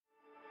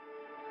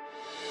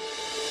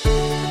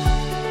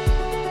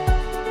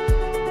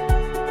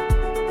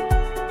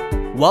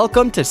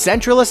Welcome to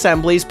Central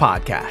Assembly's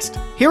podcast.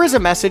 Here is a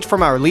message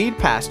from our lead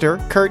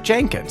pastor, Kurt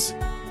Jenkins.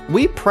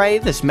 We pray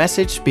this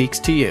message speaks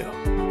to you.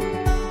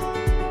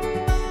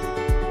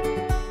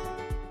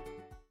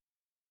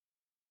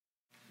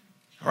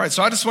 All right,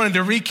 so I just wanted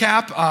to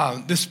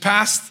recap this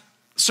past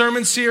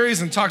sermon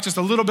series and talk just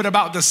a little bit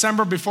about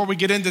December before we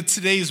get into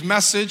today's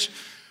message.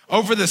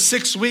 Over the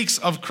 6 weeks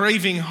of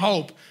Craving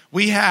Hope,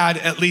 we had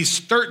at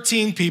least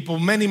 13 people,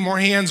 many more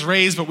hands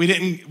raised, but we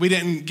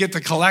didn't get to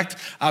collect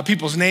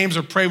people's names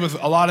or pray with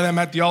a lot of them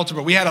at the altar,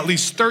 but we had at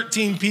least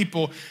 13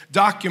 people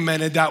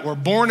documented that were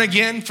born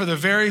again for the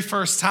very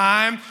first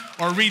time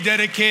or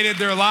rededicated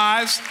their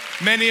lives,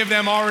 many of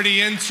them already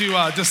into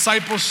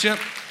discipleship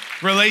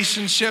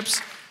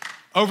relationships.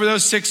 Over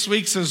those 6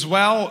 weeks as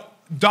well,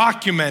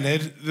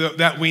 documented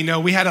that we know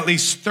we had at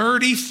least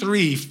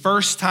 33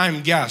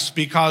 first-time guests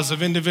because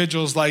of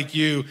individuals like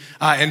you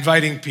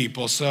inviting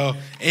people. So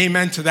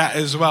amen to that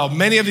as well.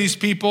 Many of these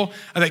people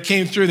that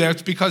came through there,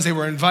 it's because they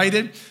were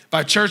invited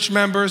by church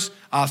members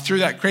through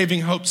that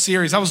Craving Hope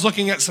series. I was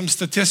looking at some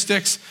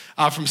statistics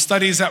from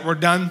studies that were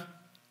done.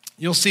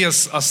 You'll see a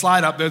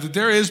slide up there that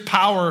there is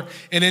power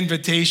in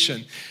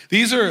invitation.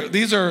 These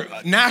are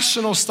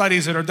national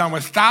studies that are done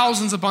with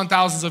thousands upon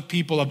thousands of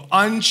people, of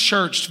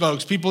unchurched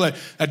folks, people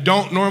that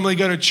don't normally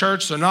go to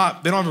church, they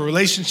don't have a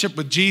relationship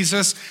with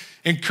Jesus.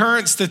 In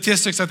current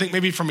statistics, I think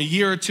maybe from a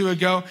year or two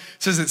ago,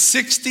 says that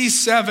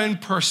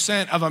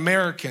 67% of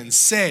Americans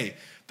say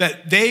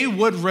that they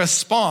would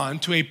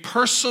respond to a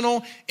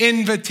personal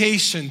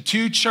invitation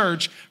to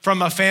church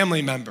from a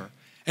family member.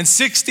 And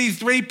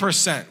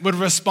 63% would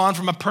respond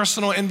from a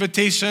personal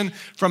invitation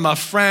from a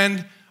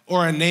friend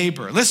or a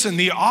neighbor. Listen,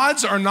 the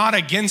odds are not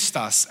against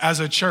us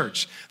as a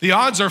church. The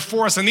odds are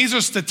for us, and these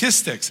are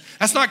statistics.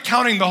 That's not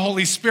counting the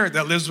Holy Spirit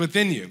that lives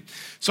within you.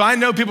 So I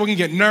know people can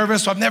get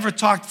nervous. So I've never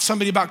talked to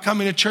somebody about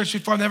coming to church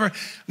before.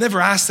 I've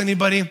never asked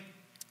anybody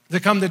to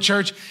come to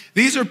church.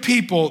 These are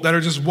people that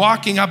are just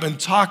walking up and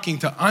talking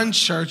to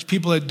unchurched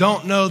people that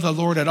don't know the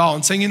Lord at all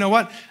and saying, you know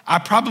what? I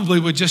probably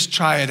would just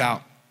try it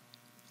out.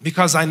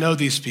 Because I know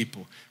these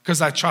people,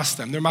 because I trust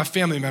them. They're my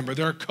family member,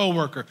 they're a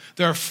coworker,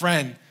 they're a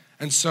friend,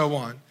 and so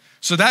on.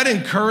 So that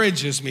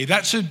encourages me.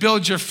 That should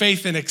build your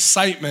faith and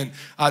excitement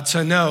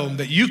to know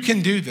that you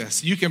can do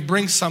this. You can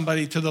bring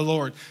somebody to the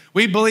Lord.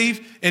 We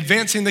believe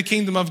advancing the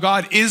kingdom of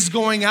God is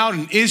going out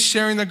and is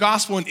sharing the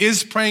gospel and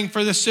is praying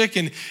for the sick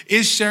and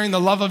is sharing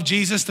the love of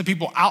Jesus to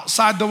people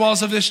outside the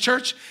walls of this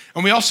church.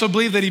 And we also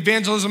believe that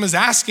evangelism is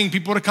asking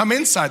people to come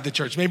inside the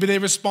church. Maybe they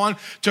respond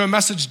to a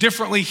message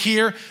differently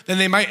here than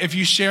they might if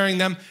you're sharing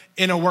them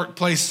in a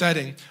workplace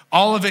setting.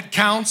 All of it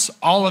counts.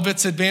 All of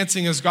it's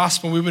advancing as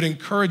gospel. We would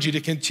encourage you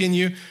to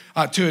continue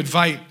to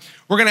invite.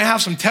 We're going to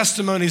have some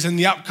testimonies in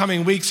the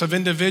upcoming weeks of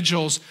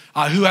individuals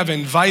who have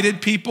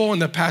invited people in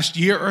the past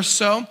year or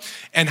so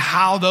and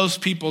how those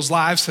people's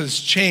lives has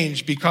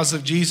changed because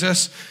of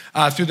Jesus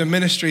through the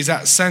ministries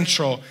at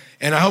Central.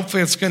 And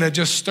hopefully it's going to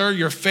just stir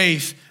your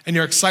faith and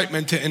your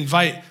excitement to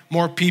invite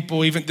more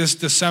people even this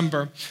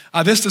December.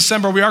 This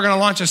December, we are going to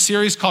launch a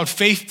series called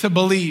Faith to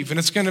Believe, and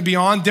it's going to be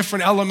on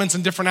different elements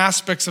and different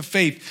aspects of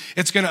faith.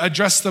 It's going to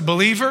address the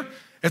believer.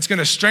 It's going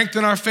to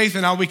strengthen our faith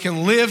and how we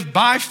can live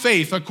by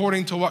faith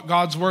according to what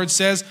God's word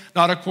says,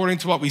 not according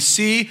to what we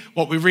see,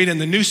 what we read in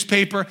the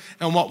newspaper,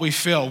 and what we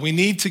feel. We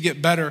need to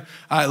get better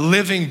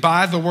living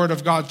by the word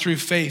of God through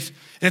faith.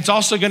 And it's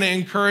also going to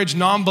encourage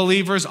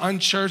non-believers,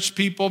 unchurched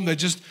people that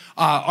just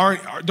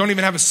don't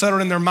even have it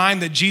settled in their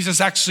mind that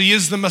Jesus actually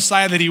is the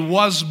Messiah, that he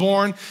was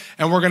born.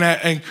 And we're going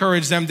to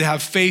encourage them to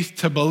have faith,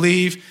 to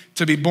believe,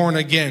 to be born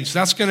again. So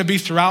that's going to be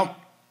throughout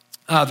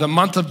the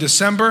month of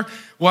December.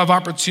 We'll have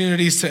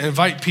opportunities to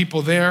invite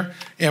people there,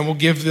 and we'll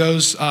give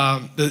those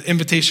the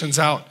invitations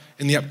out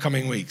in the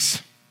upcoming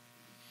weeks.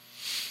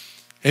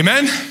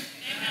 Amen? Amen.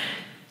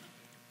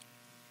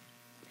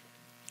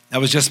 That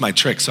was just my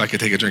trick so I could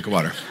take a drink of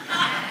water.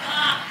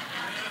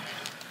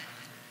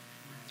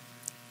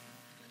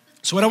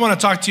 So what I want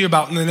to talk to you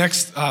about in the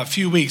next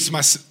few weeks,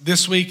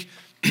 this week,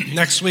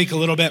 next week a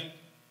little bit,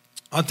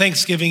 on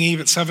Thanksgiving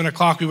Eve at 7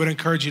 o'clock, we would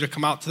encourage you to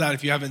come out to that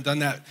if you haven't done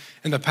that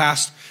in the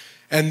past.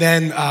 And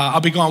then I'll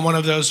be gone one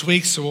of those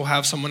weeks, so we'll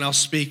have someone else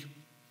speak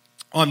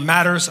on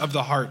matters of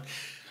the heart.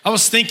 I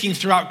was thinking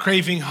throughout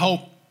Craving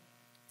Hope,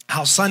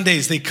 how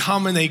Sundays, they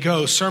come and they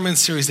go, sermon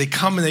series, they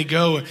come and they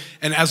go.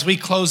 And as we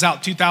close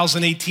out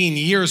 2018,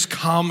 years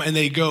come and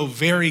they go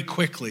very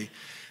quickly.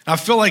 And I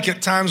feel like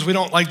at times we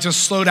don't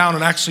just slow down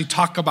and actually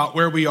talk about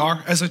where we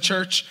are as a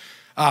church,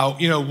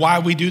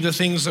 why we do the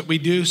things that we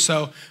do.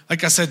 So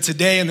like I said,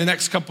 today and the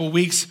next couple of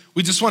weeks,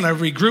 we just want to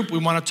regroup. We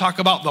want to talk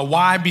about the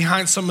why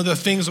behind some of the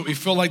things that we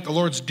feel like the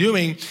Lord's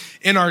doing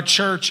in our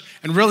church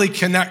and really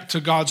connect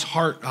to God's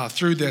heart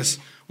through this.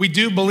 We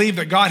do believe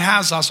that God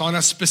has us on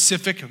a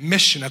specific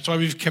mission. That's why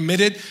we've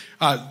committed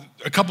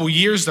a couple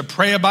years to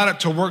pray about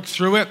it, to work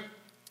through it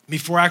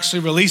before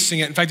actually releasing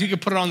it. In fact, you can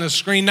put it on the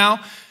screen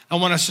now. I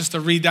want us just to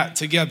read that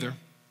together.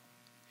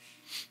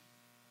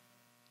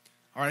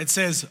 All right, it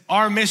says,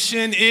 our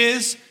mission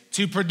is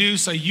to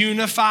produce a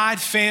unified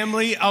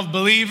family of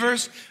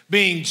believers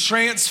being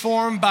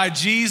transformed by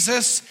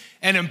Jesus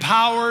and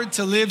empowered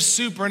to live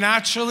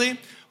supernaturally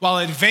while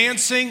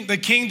advancing the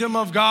kingdom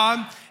of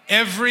God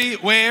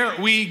everywhere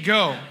we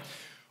go.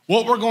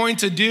 What we're going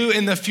to do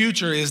in the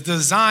future is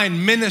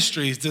design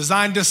ministries,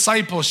 design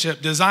discipleship,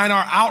 design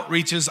our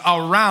outreaches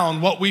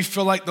around what we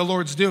feel like the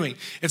Lord's doing.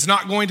 It's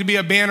not going to be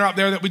a banner up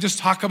there that we just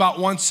talk about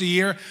once a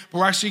year, but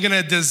we're actually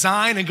going to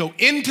design and go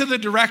into the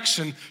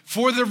direction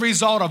for the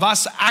result of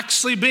us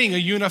actually being a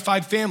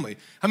unified family.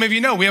 How many of you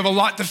know we have a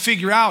lot to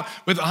figure out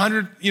with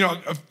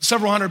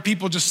several hundred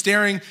people just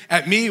staring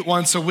at me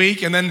once a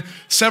week, and then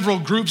several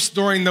groups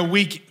during the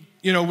week,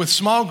 with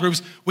small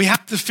groups. We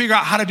have to figure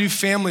out how to do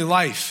family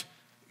life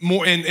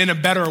more in a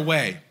better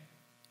way.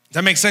 Does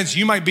that make sense?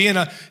 You might be in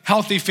a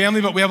healthy family,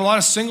 but we have a lot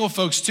of single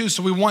folks too.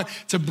 So we want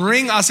to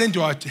bring us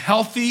into a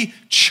healthy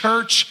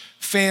church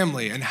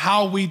family and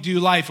how we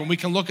do life. And we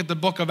can look at the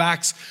book of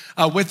Acts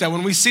with that.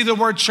 When we see the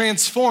word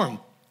transform,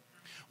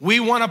 we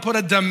want to put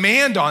a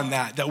demand on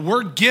that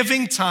we're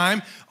giving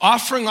time,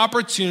 offering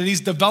opportunities,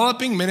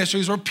 developing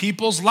ministries where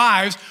people's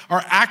lives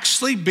are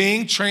actually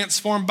being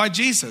transformed by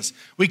Jesus.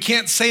 We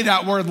can't say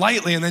that word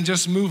lightly and then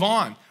just move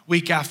on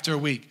week after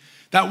week.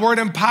 That word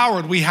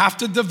empowered, we have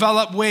to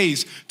develop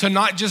ways to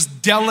not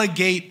just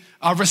delegate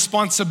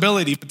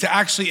responsibility, but to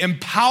actually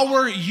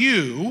empower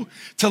you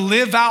to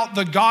live out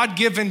the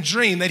God-given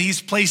dream that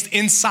he's placed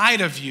inside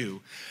of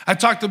you. I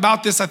talked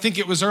about this, I think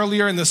it was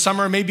earlier in the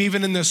summer, maybe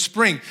even in the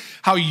spring,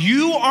 how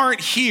you aren't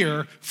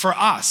here for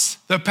us.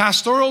 The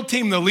pastoral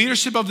team, the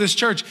leadership of this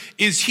church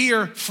is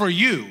here for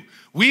you.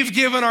 We've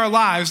given our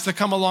lives to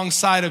come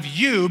alongside of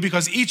you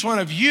because each one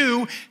of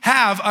you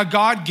have a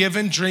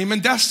God-given dream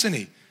and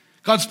destiny.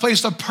 God's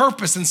placed a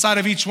purpose inside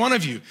of each one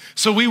of you.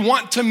 So we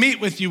want to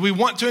meet with you. We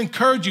want to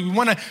encourage you. We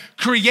want to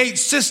create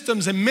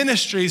systems and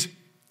ministries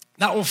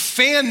that will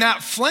fan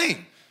that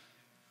flame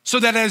so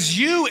that as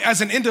you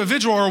as an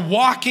individual are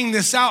walking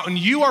this out and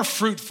you are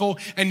fruitful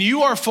and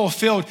you are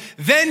fulfilled,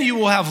 then you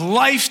will have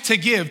life to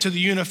give to the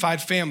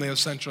unified family of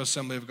Central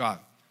Assembly of God.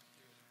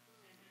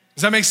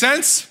 Does that make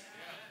sense?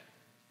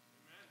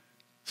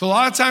 So a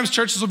lot of times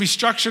churches will be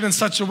structured in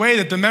such a way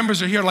that the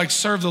members are here like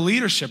serve the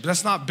leadership.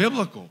 That's not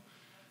biblical.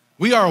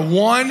 We are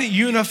one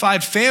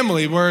unified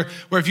family where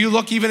if you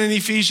look even in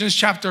Ephesians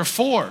chapter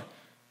 4,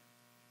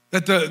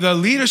 that the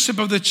leadership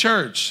of the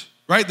church,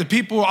 right? The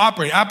people who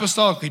operate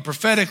apostolically,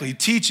 prophetically,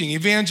 teaching,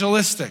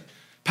 evangelistic,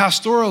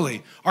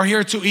 pastorally, are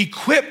here to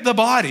equip the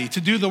body to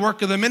do the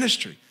work of the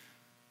ministry.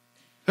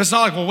 It's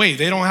not like, well, wait,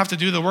 they don't have to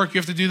do the work, you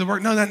have to do the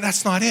work. No,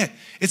 that's not it.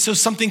 It's so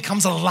something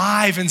comes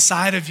alive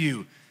inside of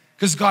you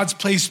because God's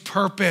placed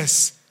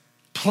purpose,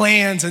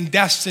 plans, and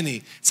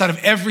destiny inside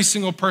of every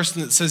single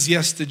person that says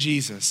yes to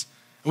Jesus.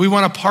 We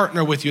want to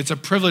partner with you. It's a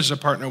privilege to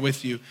partner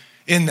with you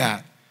in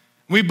that.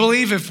 We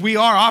believe if we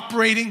are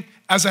operating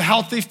as a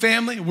healthy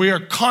family, we are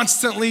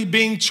constantly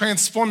being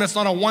transformed. That's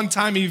not a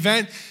one-time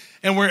event.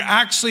 And we're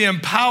actually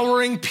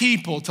empowering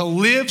people to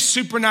live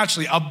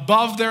supernaturally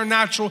above their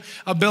natural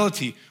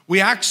ability.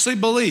 We actually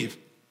believe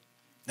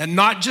that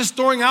not just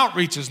during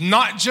outreaches,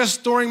 not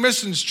just during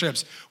missions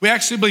trips, we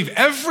actually believe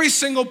every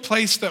single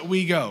place that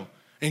we go,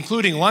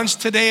 including lunch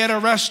today at a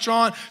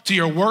restaurant, to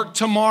your work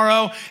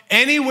tomorrow,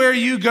 anywhere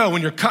you go,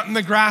 when you're cutting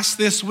the grass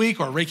this week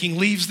or raking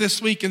leaves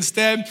this week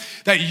instead,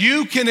 that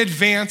you can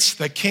advance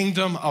the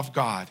kingdom of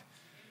God.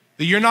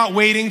 That you're not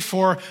waiting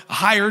for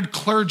hired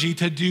clergy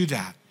to do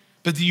that,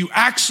 but that you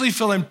actually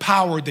feel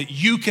empowered that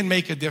you can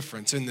make a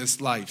difference in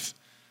this life.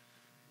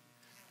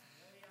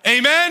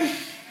 Amen?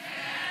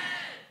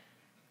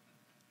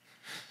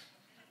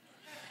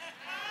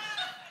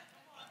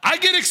 I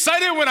get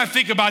excited when I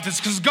think about this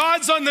because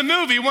God's on the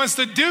move. He wants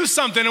to do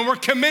something and we're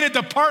committed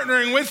to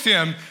partnering with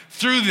him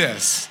through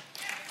this.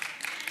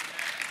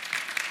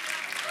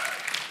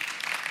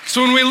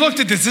 So when we looked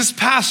at this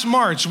past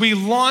March, we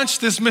launched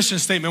this mission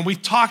statement. We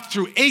talked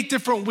through 8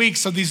 different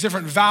weeks of these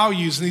different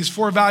values and these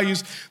 4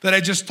 values that I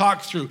just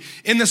talked through.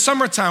 In the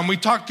summertime, we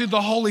talked through the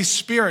Holy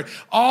Spirit,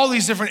 all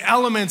these different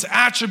elements,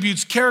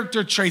 attributes,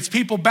 character traits,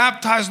 people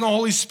baptized in the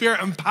Holy Spirit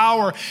and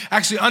power,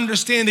 actually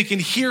understand they can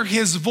hear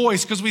his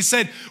voice. Because we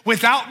said,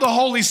 without the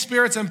Holy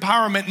Spirit's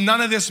empowerment,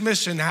 none of this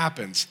mission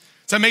happens.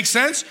 Does that make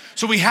sense?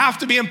 So we have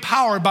to be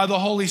empowered by the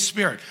Holy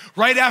Spirit.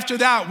 Right after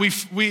that, we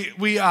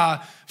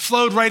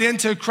flowed right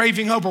into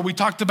Craving Hope, where we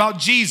talked about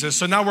Jesus.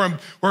 So now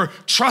we're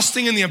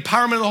trusting in the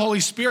empowerment of the Holy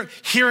Spirit,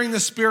 hearing the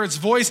Spirit's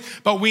voice,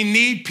 but we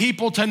need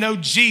people to know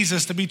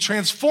Jesus, to be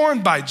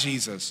transformed by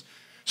Jesus.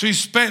 So we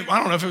spent, I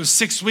don't know if it was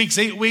 6 weeks,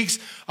 8 weeks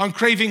on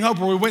Craving Hope,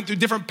 where we went through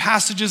different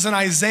passages in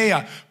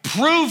Isaiah,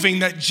 proving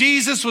that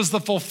Jesus was the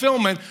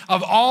fulfillment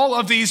of all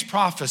of these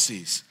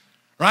prophecies.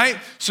 Right?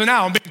 So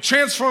now I'm being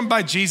transformed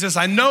by Jesus.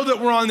 I know that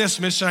we're on this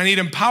mission. I need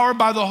empowered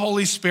by the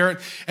Holy Spirit.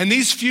 And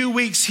these few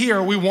weeks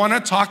here, we want to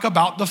talk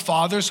about the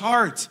Father's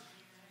heart.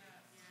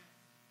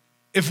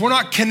 If we're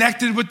not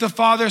connected with the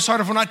Father's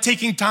heart, if we're not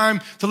taking time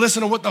to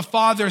listen to what the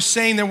Father's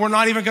saying, then we're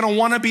not even going to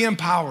want to be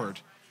empowered.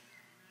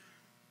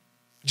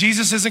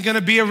 Jesus isn't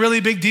gonna be a really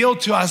big deal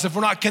to us if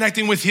we're not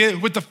connecting with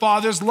the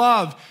Father's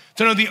love.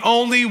 To know the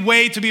only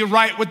way to be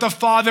right with the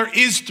Father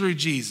is through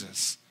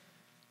Jesus.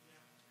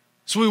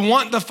 So we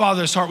want the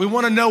Father's heart. We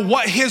want to know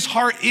what his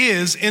heart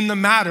is in the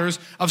matters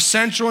of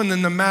Central and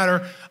in the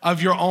matter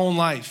of your own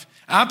life.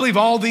 I believe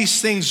all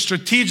these things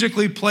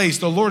strategically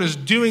placed, the Lord is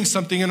doing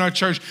something in our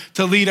church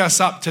to lead us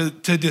up to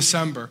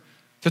December,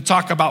 to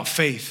talk about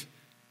faith,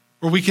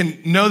 where we can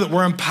know that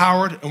we're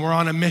empowered and we're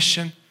on a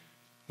mission.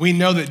 We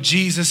know that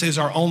Jesus is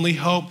our only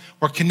hope.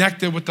 We're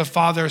connected with the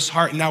Father's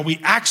heart. Now we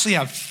actually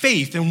have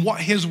faith in what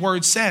his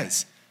word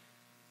says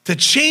to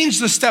change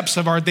the steps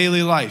of our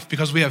daily life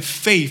because we have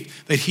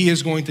faith that he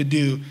is going to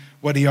do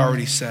what he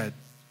already said.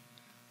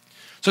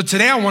 So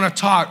today I want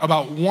to talk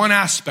about one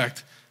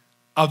aspect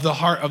of the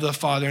heart of the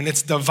Father, and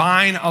it's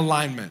divine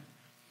alignment.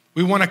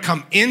 We want to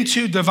come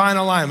into divine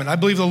alignment. I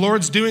believe the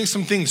Lord's doing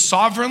some things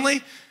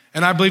sovereignly,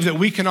 and I believe that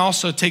we can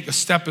also take a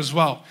step as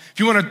well. If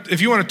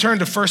you want to turn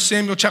to 1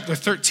 Samuel chapter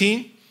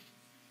 13,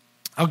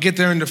 I'll get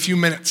there in a few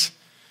minutes.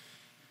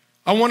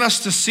 I want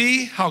us to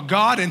see how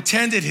God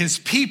intended his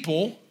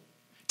people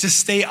to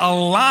stay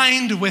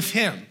aligned with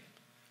him.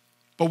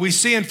 But we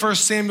see in 1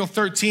 Samuel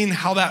 13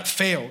 how that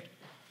failed.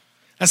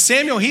 Now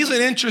Samuel, he's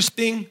an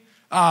interesting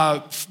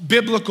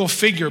biblical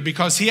figure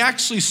because he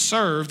actually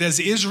served as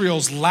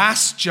Israel's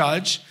last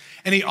judge,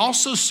 and he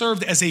also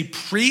served as a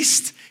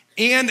priest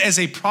and as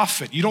a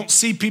prophet. You don't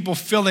see people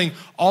filling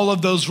all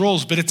of those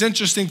roles, but it's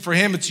interesting for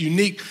him, it's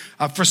unique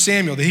for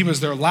Samuel that he was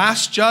their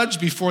last judge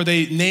before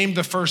they named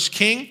the first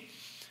king.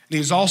 And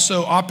he's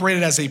also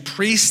operated as a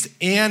priest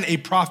and a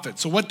prophet.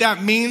 So what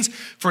that means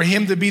for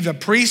him to be the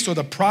priest or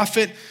the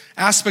prophet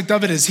aspect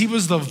of it is he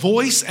was the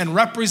voice and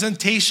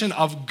representation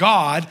of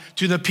God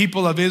to the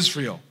people of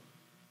Israel.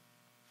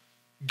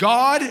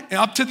 God,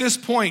 up to this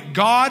point,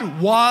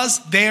 God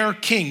was their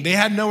king. They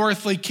had no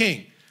earthly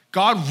king.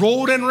 God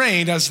ruled and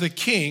reigned as the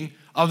king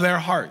of their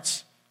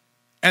hearts.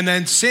 And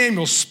then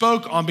Samuel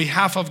spoke on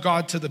behalf of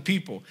God to the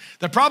people.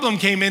 The problem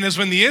came in is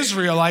when the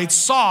Israelites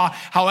saw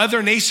how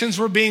other nations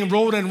were being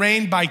ruled and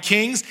reigned by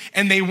kings,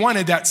 and they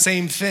wanted that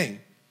same thing.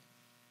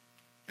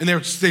 And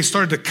they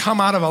started to come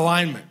out of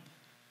alignment.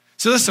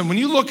 So listen, when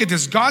you look at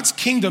this, God's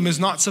kingdom is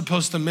not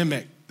supposed to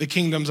mimic the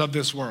kingdoms of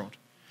this world.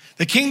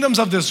 The kingdoms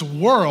of this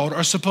world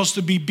are supposed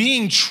to be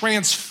being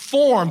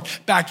transformed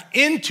back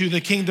into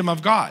the kingdom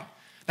of God.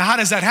 Now, how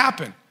does that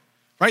happen?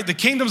 Right? The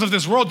kingdoms of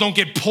this world don't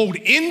get pulled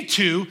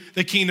into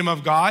the kingdom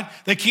of God.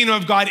 The kingdom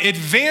of God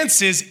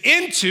advances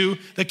into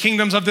the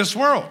kingdoms of this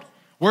world.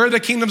 Where are the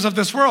kingdoms of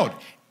this world?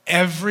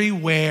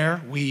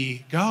 Everywhere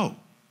we go.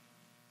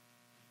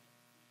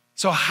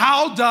 So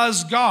how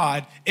does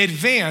God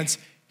advance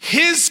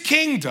his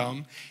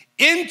kingdom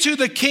into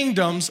the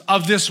kingdoms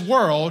of this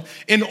world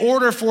in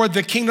order for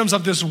the kingdoms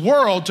of this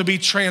world to be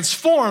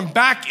transformed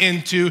back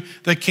into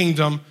the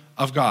kingdom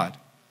of God?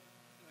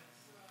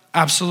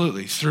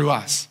 Absolutely, through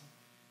us.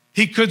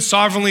 He could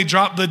sovereignly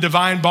drop the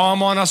divine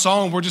bomb on us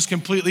all and we're just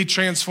completely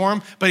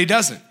transformed, but he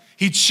doesn't.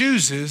 He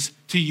chooses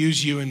to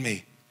use you and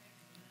me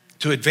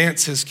to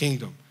advance his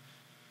kingdom.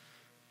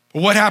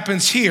 But what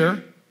happens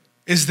here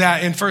is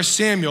that in 1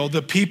 Samuel,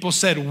 the people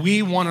said,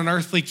 we want an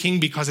earthly king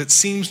because it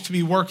seems to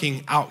be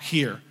working out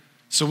here.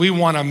 So we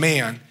want a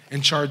man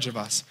in charge of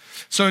us.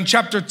 So in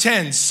chapter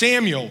 10,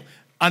 Samuel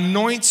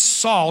anoints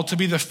Saul to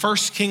be the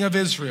first king of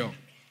Israel.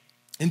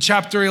 In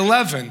chapter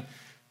 11,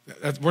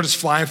 we're just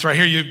flying through. I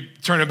hear you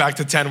turn it back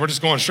to 10. We're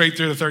just going straight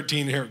through to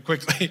 13 here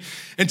quickly.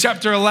 In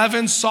chapter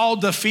 11, Saul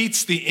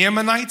defeats the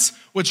Ammonites,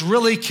 which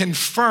really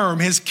confirm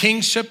his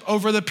kingship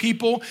over the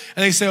people.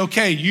 And they say,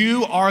 okay,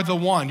 you are the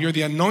one. You're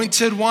the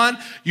anointed one.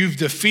 You've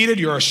defeated.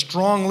 You're a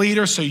strong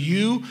leader. So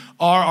you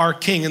are our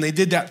king. And they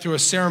did that through a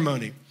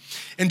ceremony.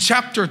 In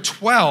chapter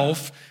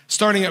 12,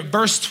 starting at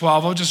verse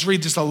 12, I'll just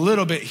read just a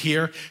little bit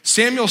here.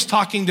 Samuel's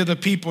talking to the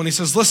people and he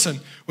says, listen,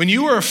 when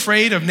you were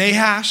afraid of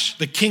Nahash,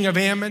 the king of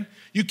Ammon,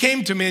 you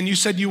came to me and you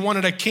said you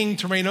wanted a king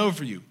to reign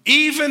over you,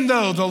 even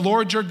though the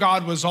Lord your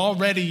God was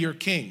already your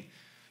king.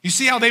 You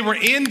see how they were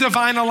in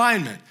divine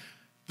alignment.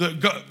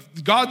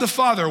 God the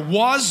Father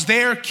was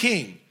their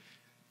king.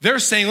 They're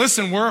saying,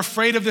 listen, we're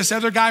afraid of this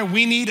other guy.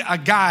 We need a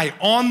guy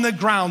on the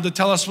ground to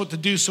tell us what to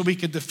do so we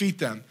could defeat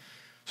them.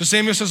 So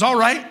Samuel says, all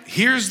right,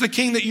 here's the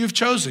king that you've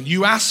chosen.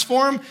 You asked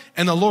for him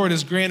and the Lord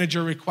has granted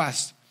your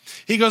request.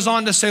 He goes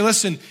on to say,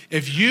 listen,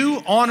 if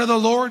you honor the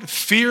Lord,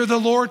 fear the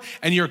Lord,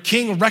 and your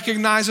king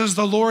recognizes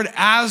the Lord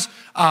as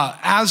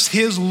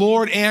his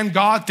Lord and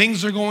God,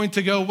 things are going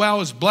to go well.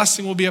 His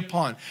blessing will be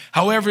upon.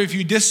 However, if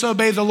you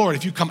disobey the Lord,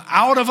 if you come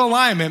out of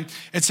alignment,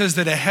 it says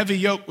that a heavy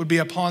yoke would be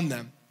upon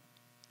them.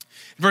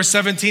 In verse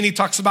 17, he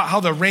talks about how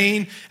the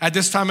rain at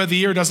this time of the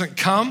year doesn't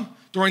come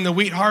during the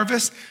wheat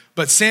harvest.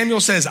 But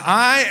Samuel says,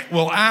 I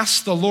will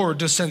ask the Lord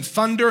to send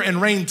thunder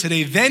and rain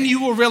today. Then you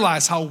will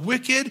realize how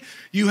wicked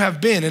you have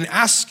been in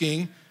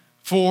asking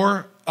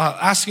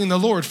the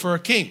Lord for a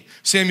king.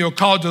 Samuel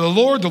called to the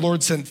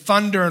Lord sent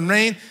thunder and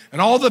rain,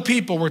 and all the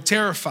people were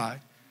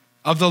terrified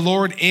of the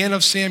Lord and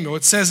of Samuel.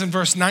 It says in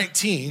verse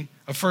 19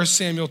 of 1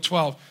 Samuel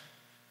 12,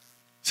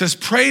 It says,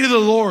 pray to the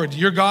Lord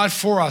your God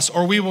for us,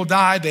 or we will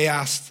die, they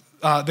asked.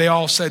 They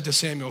all said to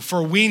Samuel,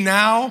 for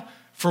now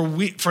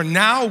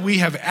we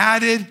have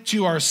added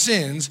to our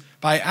sins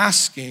by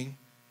asking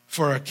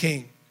for a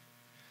king.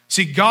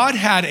 See, God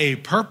had a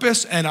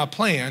purpose and a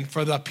plan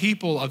for the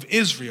people of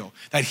Israel,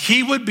 that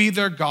he would be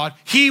their God,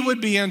 he would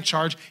be in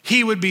charge,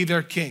 he would be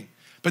their king.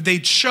 But they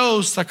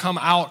chose to come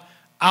out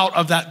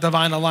of that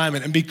divine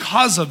alignment. And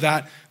because of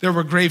that, there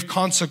were grave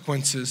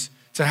consequences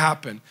to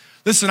happen.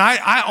 Listen,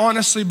 I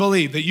honestly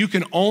believe that you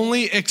can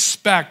only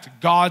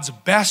expect God's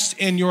best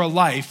in your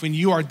life when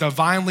you are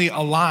divinely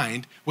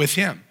aligned with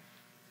him,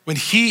 when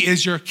he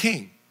is your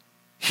king,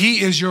 he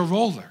is your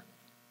ruler,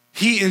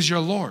 he is your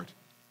Lord.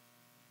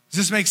 Does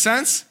this make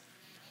sense?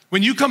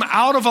 When you come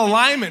out of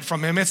alignment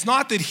from him, it's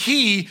not that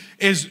he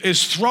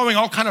is throwing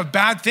all kind of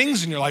bad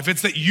things in your life.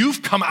 It's that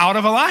you've come out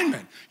of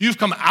alignment. You've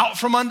come out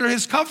from under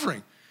his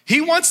covering.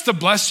 He wants to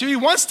bless you. He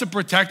wants to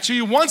protect you.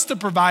 He wants to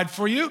provide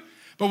for you.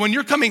 But when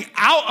you're coming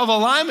out of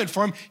alignment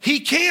for him,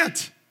 he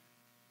can't.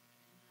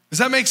 Does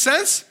that make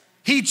sense?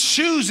 He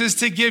chooses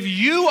to give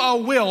you a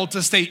will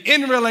to stay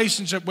in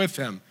relationship with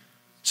him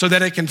so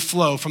that it can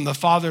flow from the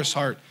Father's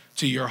heart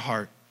to your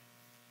heart.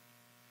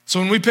 So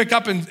when we pick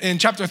up in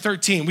chapter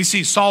 13, we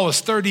see Saul was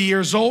 30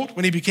 years old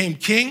when he became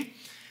king.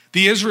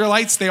 The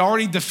Israelites, they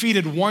already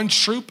defeated one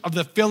troop of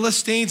the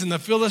Philistines, and the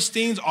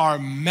Philistines are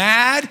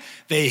mad.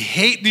 They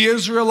hate the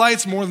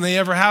Israelites more than they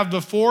ever have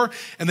before,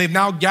 and they've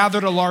now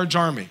gathered a large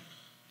army.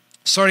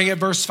 Starting at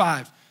verse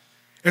 5,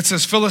 it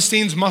says,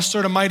 Philistines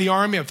mustered a mighty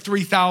army of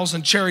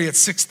 3,000 chariots,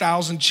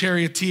 6,000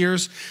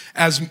 charioteers,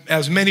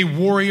 as many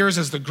warriors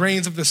as the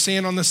grains of the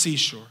sand on the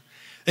seashore.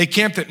 They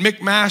camped at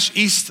Michmash,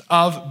 east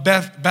of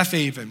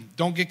Bethaven.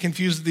 Don't get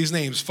confused with these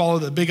names. Follow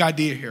the big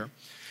idea here.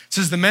 It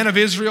says, the men of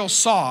Israel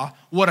saw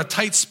what a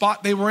tight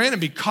spot they were in, and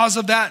because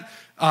of that,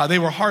 they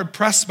were hard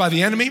pressed by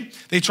the enemy.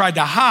 They tried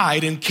to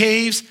hide in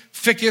caves,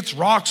 thickets,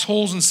 rocks,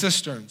 holes, and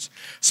cisterns.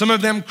 Some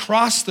of them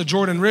crossed the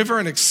Jordan River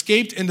and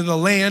escaped into the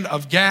land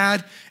of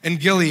Gad and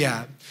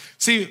Gilead.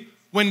 See,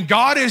 when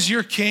God is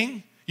your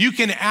king, you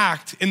can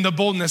act in the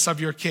boldness of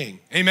your king.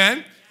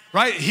 Amen?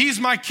 Right? He's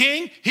my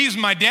king. He's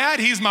my dad.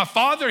 He's my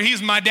father.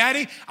 He's my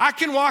daddy. I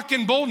can walk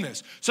in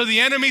boldness. So the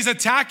enemy's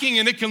attacking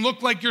and it can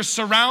look like you're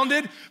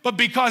surrounded, but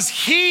because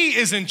he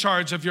is in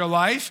charge of your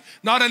life,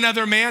 not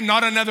another man,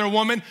 not another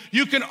woman,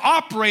 you can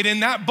operate in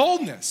that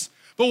boldness.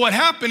 But what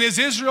happened is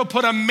Israel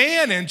put a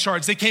man in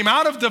charge. They came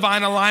out of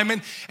divine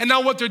alignment, and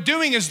now what they're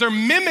doing is they're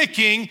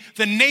mimicking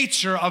the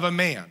nature of a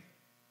man.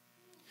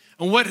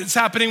 And what is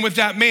happening with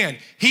that man?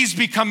 He's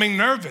becoming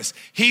nervous.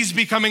 He's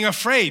becoming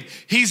afraid.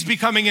 He's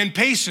becoming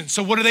impatient.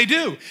 So what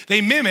do?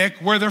 They mimic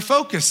where their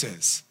focus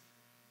is,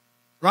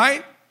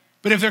 right?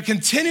 But if they're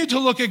continued to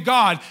look at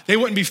God, they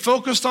wouldn't be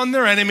focused on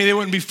their enemy. They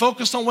wouldn't be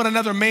focused on what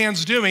another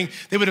man's doing.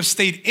 They would have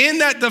stayed in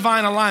that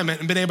divine alignment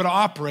and been able to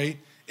operate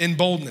in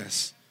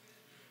boldness.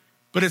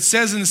 But it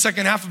says in the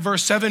second half of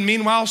verse 7,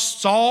 meanwhile,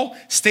 Saul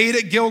stayed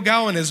at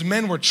Gilgal and his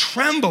men were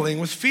trembling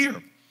with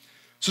fear.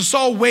 So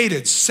Saul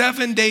waited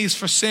 7 days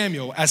for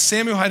Samuel, as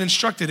Samuel had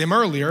instructed him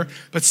earlier,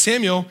 but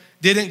Samuel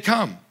didn't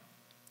come.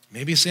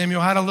 Maybe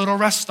Samuel had a little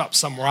rest stop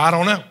somewhere. I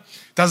don't know.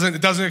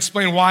 It doesn't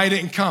explain why he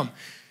didn't come.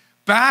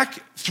 Back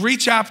 3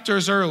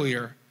 chapters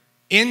earlier,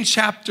 in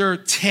chapter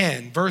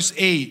 10, verse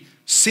 8,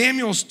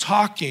 Samuel's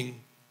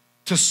talking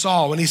to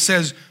Saul, and he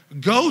says,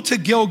 go to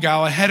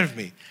Gilgal ahead of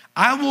me.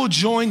 I will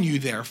join you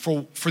there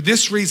for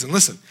this reason.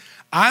 Listen,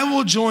 I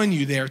will join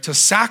you there to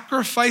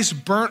sacrifice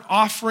burnt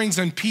offerings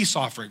and peace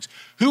offerings.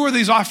 Who are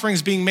these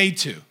offerings being made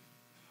to?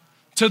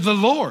 To the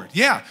Lord,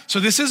 yeah. So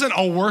this isn't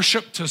a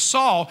worship to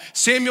Saul.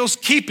 Samuel's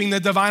keeping the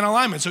divine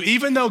alignment. So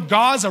even though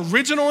God's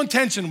original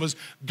intention was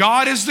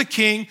God is the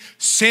king,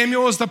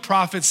 Samuel is the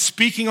prophet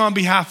speaking on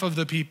behalf of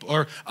the people,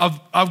 or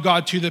of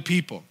God to the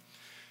people.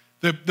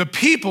 The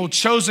people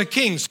chose a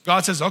king. So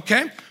God says,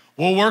 okay,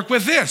 we'll work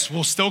with this.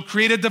 We'll still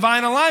create a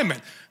divine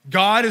alignment.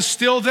 God is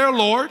still their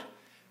Lord.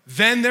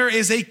 Then there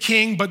is a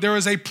king, but there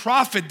is a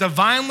prophet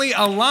divinely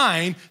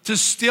aligned to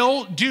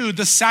still do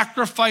the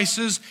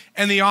sacrifices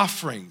and the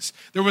offerings.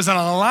 There was an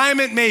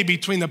alignment made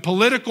between the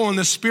political and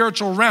the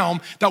spiritual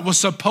realm that was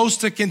supposed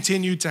to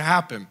continue to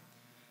happen.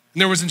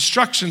 And there was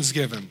instructions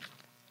given.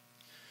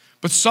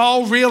 But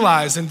Saul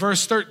realized in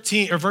verse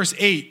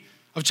 8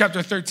 of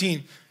chapter 13,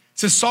 it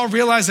says Saul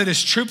realized that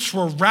his troops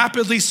were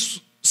rapidly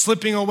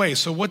slipping away.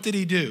 So what did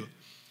he do?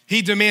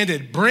 He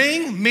demanded,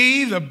 bring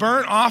me the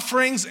burnt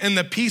offerings and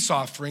the peace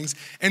offerings.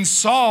 And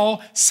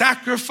Saul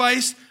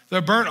sacrificed the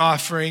burnt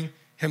offering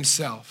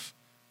himself.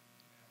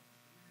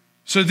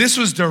 So this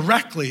was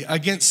directly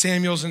against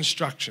Samuel's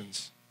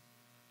instructions.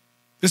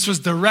 This was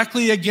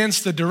directly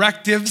against the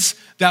directives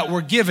that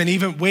were given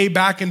even way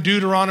back in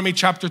Deuteronomy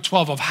chapter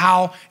 12 of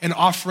how an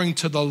offering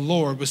to the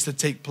Lord was to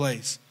take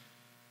place.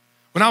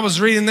 When I was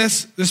reading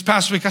this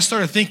past week, I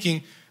started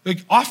thinking,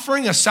 like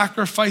offering a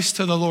sacrifice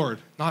to the Lord,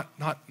 not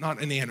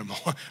an animal,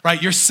 right?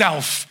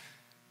 Yourself,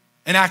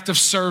 an act of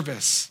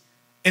service,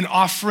 an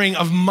offering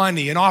of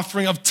money, an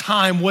offering of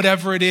time,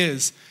 whatever it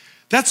is.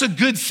 That's a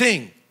good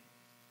thing.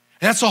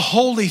 And that's a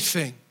holy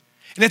thing.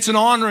 And it's an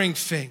honoring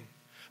thing,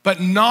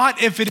 but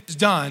not if it is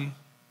done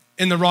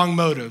in the wrong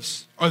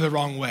motives or the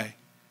wrong way.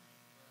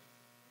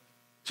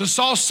 So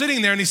Saul's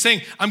sitting there and he's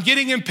saying, I'm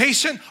getting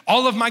impatient.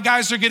 All of my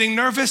guys are getting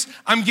nervous.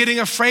 I'm getting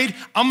afraid.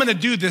 I'm going to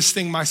do this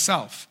thing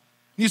myself.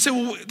 And you say,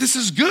 well, this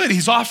is good.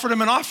 He's offered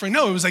him an offering.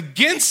 No, it was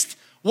against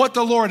what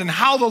the Lord and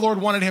how the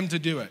Lord wanted him to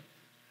do it.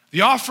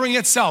 The offering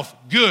itself,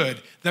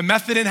 good. The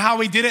method and how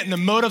he did it and the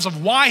motives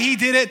of why he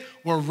did it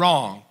were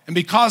wrong. And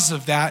because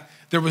of that,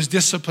 there was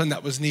discipline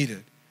that was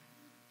needed.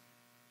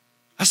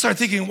 I started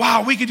thinking,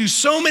 wow, we could do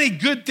so many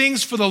good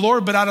things for the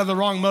Lord, but out of the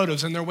wrong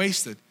motives, and they're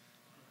wasted.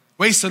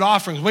 Wasted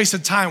offerings,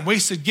 wasted time,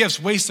 wasted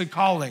gifts, wasted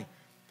calling.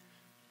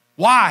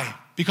 Why?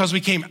 Because we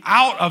came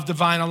out of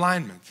divine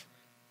alignment.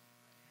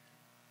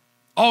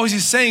 All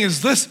he's saying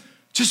is this,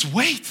 just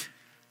wait.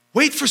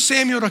 Wait for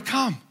Samuel to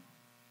come.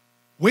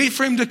 Wait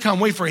for him to come.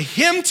 Wait for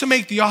him to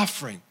make the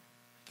offering.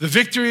 The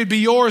victory would be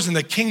yours and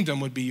the kingdom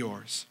would be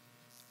yours.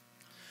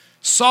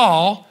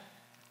 Saul,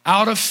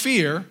 out of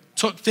fear,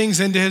 took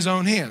things into his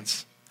own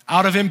hands.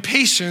 Out of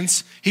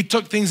impatience, he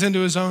took things into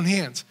his own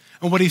hands.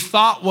 And what he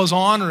thought was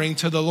honoring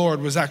to the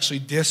Lord was actually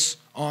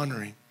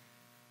dishonoring.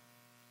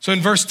 So in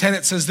verse 10,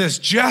 it says this,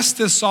 just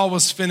as Saul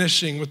was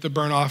finishing with the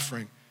burnt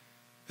offering,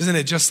 isn't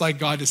it just like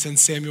God to send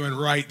Samuel in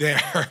right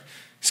there?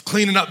 He's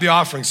cleaning up the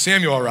offering.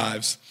 Samuel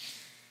arrives.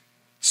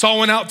 Saul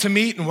went out to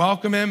meet and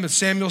welcome him, but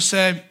Samuel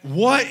said,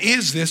 what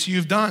is this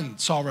you've done?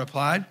 Saul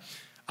replied,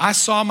 I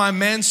saw my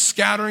men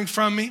scattering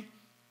from me.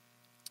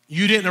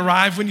 You didn't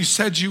arrive when you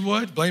said you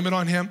would. Blame it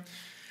on him.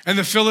 And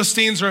the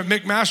Philistines are at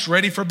Michmash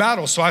ready for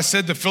battle. So I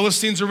said, the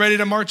Philistines are ready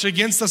to march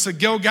against us at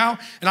Gilgal,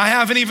 and I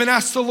haven't even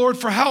asked the Lord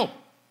for help.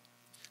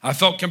 I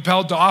felt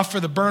compelled to offer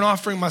the burnt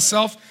offering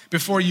myself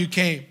before you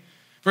came.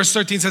 Verse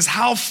 13 says,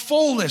 how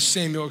foolish,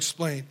 Samuel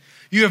explained.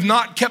 You have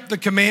not kept the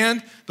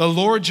command the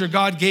Lord your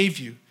God gave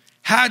you.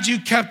 Had you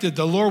kept it,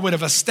 the Lord would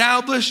have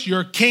established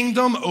your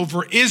kingdom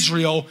over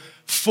Israel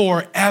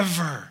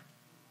forever.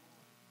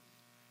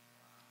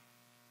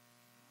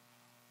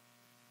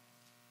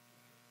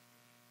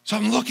 So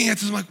I'm looking at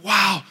this, I'm like,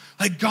 wow,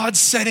 like God's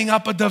setting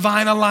up a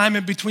divine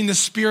alignment between the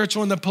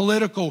spiritual and the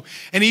political.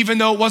 And even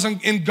though it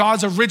wasn't in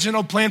God's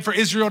original plan for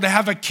Israel to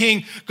have a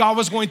king, God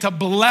was going to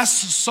bless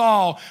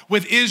Saul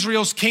with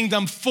Israel's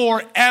kingdom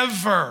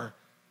forever.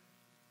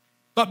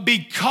 But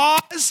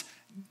because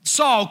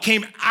Saul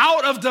came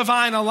out of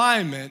divine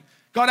alignment,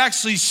 God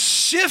actually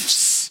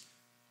shifts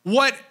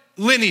what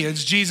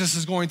lineage Jesus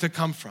is going to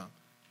come from.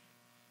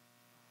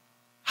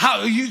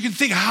 How you can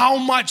think how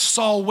much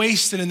Saul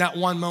wasted in that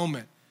one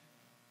moment.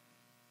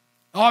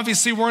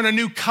 Obviously, we're in a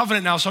new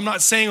covenant now, so I'm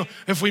not saying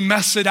if we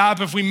mess it up,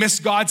 if we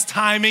miss God's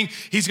timing,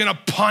 he's gonna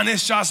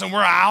punish us and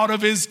we're out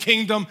of his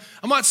kingdom.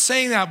 I'm not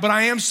saying that, but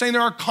I am saying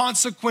there are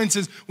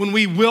consequences when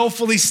we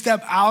willfully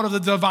step out of the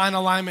divine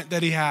alignment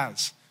that he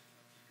has.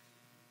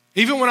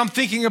 Even when I'm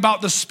thinking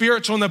about the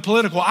spiritual and the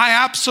political, I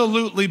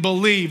absolutely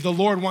believe the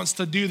Lord wants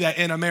to do that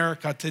in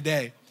America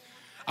today.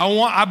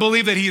 I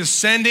believe that he is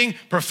sending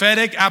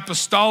prophetic,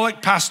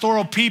 apostolic,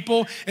 pastoral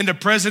people into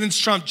President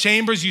Trump's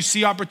chambers. You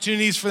see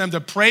opportunities for them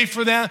to pray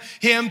for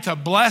him, to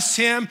bless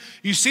him.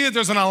 You see that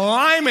there's an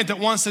alignment that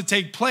wants to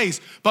take place,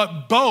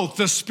 but both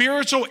the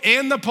spiritual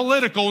and the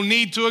political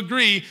need to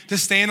agree to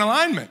stay in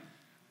alignment,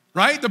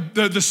 right?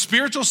 The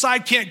spiritual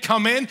side can't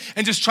come in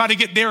and just try to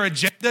get their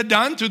agenda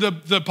done through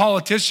the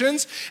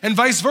politicians, and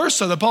vice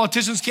versa. The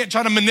politicians can't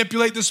try to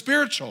manipulate the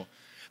spiritual.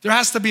 There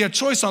has to be a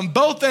choice on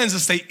both ends to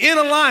stay in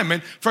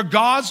alignment for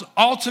God's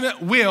ultimate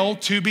will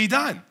to be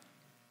done.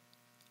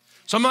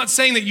 So I'm not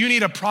saying that you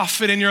need a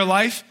prophet in your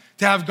life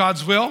to have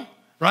God's will,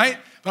 right?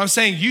 But I'm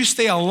saying you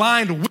stay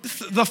aligned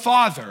with the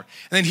Father, and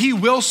then he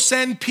will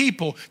send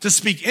people to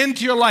speak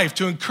into your life,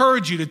 to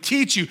encourage you, to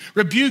teach you,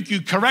 rebuke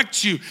you,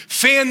 correct you,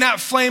 fan that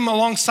flame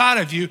alongside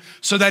of you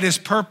so that his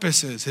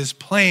purposes, his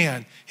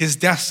plan, his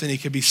destiny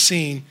can be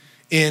seen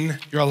in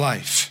your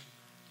life.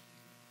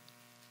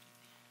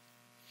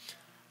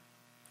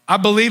 I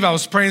believe, I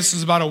was praying, this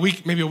is about a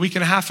week, maybe a week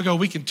and a half ago, a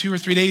week and 2 or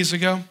 3 days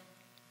ago.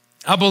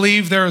 I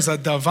believe there is a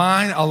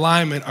divine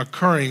alignment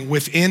occurring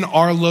within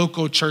our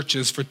local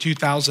churches for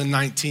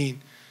 2019.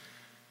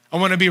 I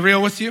want to be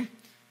real with you,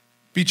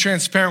 be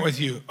transparent with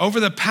you. Over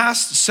the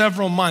past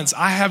several months,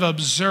 I have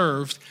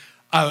observed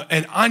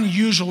an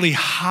unusually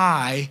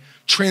high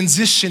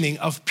transitioning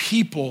of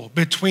people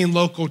between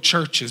local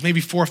churches,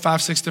 maybe 4,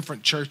 5, 6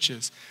 different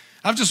churches.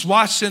 I've just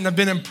watched it and I've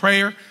been in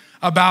prayer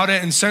about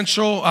it. In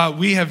Central,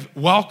 we have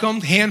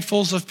welcomed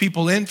handfuls of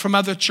people in from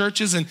other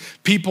churches and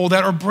people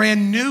that are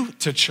brand new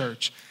to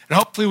church. And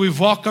hopefully we've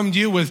welcomed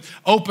you with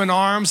open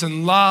arms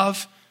and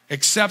love,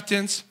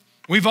 acceptance.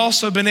 We've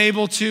also been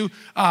able to,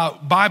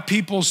 by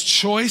people's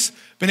choice,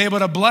 been able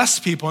to bless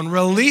people and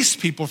release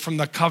people from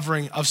the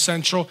covering of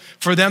Central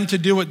for them to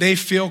do what they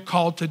feel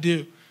called to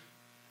do.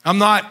 I'm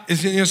not,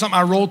 it's something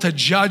I roll to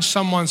judge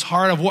someone's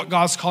heart of what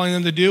God's calling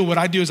them to do. What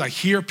I do is I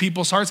hear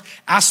people's hearts,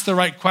 ask the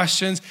right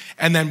questions,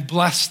 and then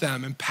bless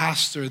them and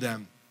pastor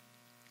them.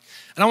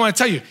 And I want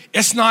to tell you,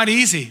 it's not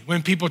easy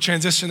when people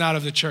transition out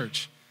of the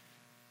church.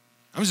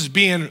 I'm just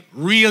being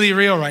really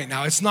real right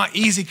now. It's not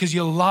easy because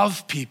you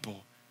love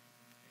people.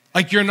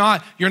 Like you're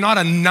not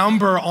a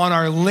number on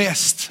our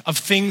list of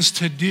things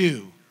to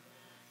do.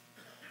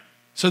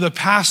 So the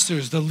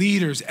pastors, the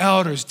leaders,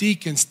 elders,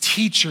 deacons,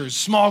 teachers,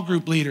 small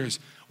group leaders,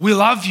 we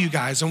love you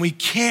guys and we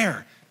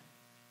care,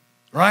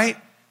 right?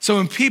 So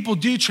when people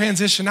do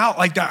transition out,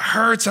 like that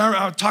hurts.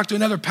 I talked to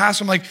another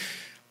pastor, I'm like,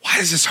 why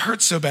does this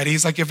hurt so bad?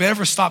 He's like, if it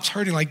ever stops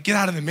hurting, like get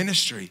out of the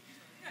ministry,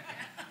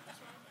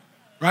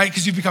 right?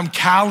 Because you become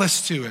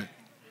callous to it.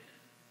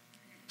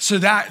 So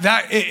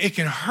it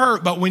can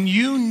hurt, but when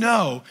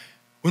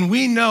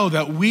we know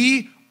that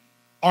we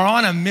are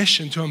on a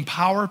mission to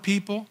empower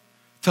people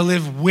to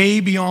live way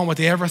beyond what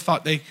they ever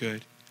thought they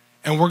could,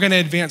 and we're gonna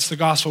advance the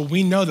gospel,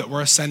 we know that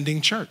we're a sending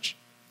church.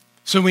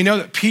 So we know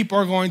that people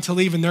are going to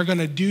leave and they're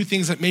gonna do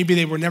things that maybe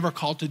they were never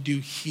called to do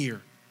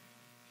here.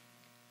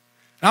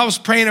 And I was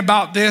praying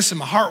about this and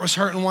my heart was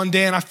hurting one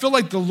day, and I feel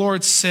like the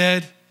Lord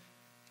said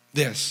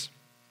this.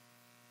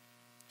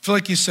 I feel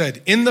like he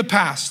said, in the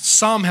past,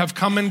 some have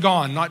come and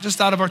gone, not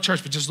just out of our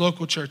church, but just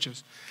local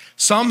churches.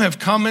 Some have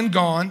come and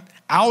gone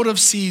out of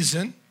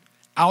season,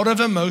 out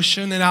of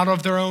emotion, and out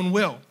of their own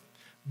will.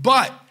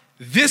 But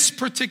this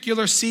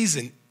particular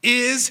season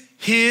is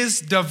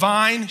his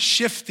divine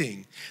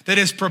shifting that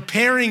is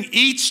preparing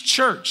each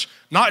church,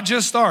 not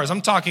just ours,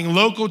 I'm talking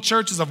local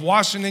churches of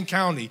Washington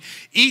County,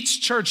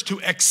 each church to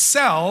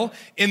excel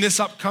in this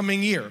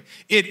upcoming year.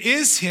 It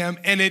is him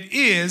and it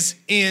is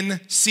in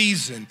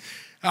season.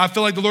 I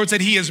feel like the Lord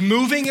said he is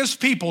moving his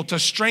people to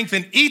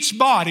strengthen each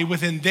body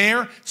within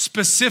their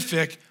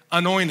specific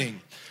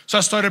anointing. So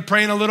I started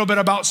praying a little bit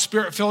about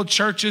spirit-filled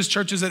churches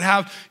that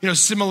have,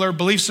 similar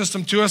belief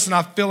system to us. And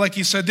I feel like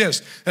he said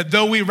this, that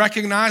though we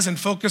recognize and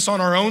focus on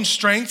our own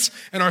strengths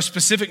and our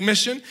specific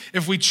mission,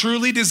 if we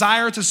truly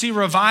desire to see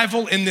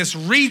revival in this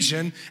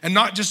region and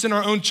not just in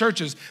our own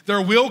churches,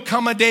 there will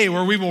come a day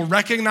where we will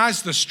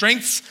recognize the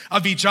strengths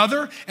of each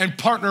other and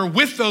partner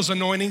with those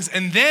anointings.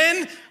 And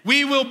then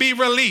we will be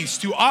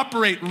released to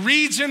operate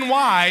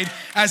region-wide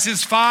as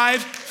his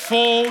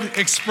five-fold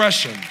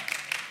expression.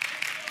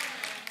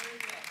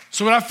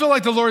 So what I feel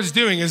like the Lord is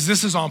doing is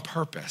this is on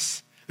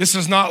purpose. This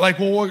is not like,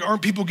 well,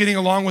 aren't people getting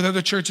along with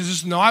other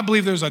churches? No, I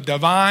believe there's a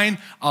divine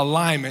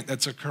alignment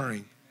that's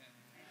occurring.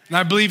 And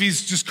I believe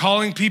he's just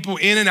calling people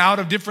in and out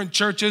of different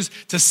churches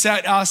to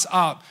set us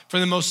up for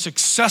the most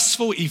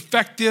successful,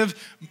 effective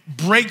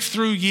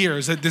breakthrough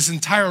years that this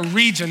entire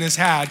region has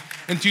had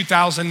in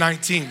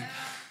 2019.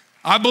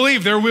 I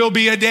believe there will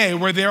be a day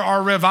where there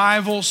are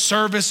revival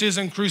services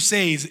and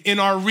crusades in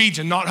our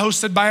region, not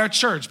hosted by our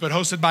church, but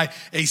hosted by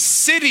a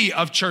city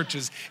of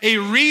churches, a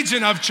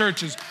region of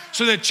churches,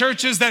 so that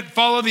churches that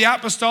follow the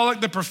apostolic,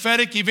 the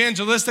prophetic,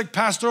 evangelistic,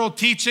 pastoral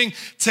teaching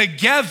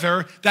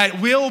together, that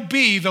will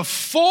be the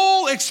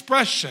full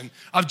expression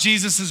of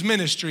Jesus'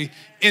 ministry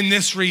in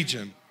this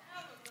region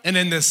and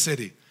in this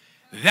city.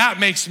 That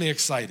makes me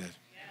excited.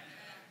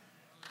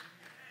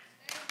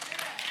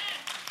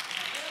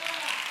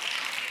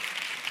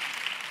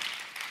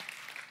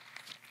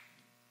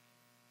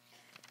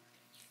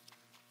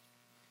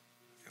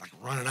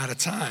 Running out of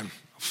time.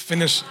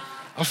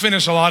 I'll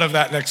finish a lot of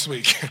that next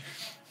week.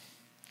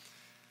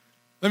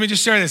 Let me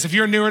just share this. If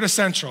you're newer to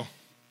Central,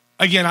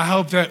 again, I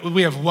hope that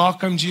we have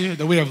welcomed you,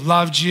 that we have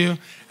loved you,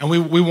 and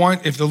we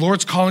want, if the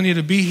Lord's calling you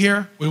to be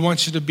here, we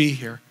want you to be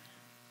here,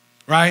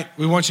 right?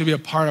 We want you to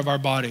be a part of our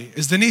body.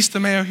 Is Denise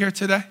DeMayo here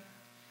today?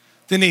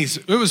 Denise,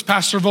 it was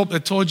Pastor Volpe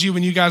that told you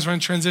when you guys were in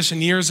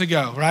transition years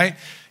ago, right?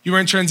 You were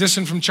in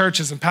transition from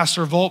churches, and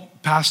Pastor Volpe,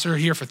 pastor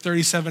here for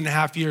 37 and a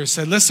half years,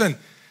 said, listen,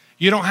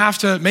 you don't have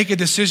to make a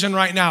decision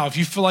right now. If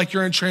you feel like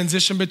you're in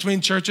transition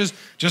between churches,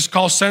 just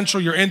call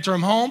Central, your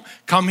interim home.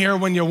 Come here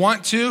when you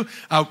want to.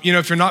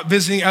 If you're not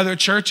visiting other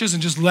churches,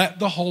 and just let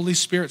the Holy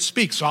Spirit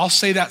speak. So I'll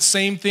say that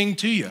same thing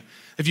to you.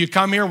 If you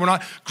come here, we're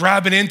not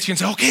grabbing into you and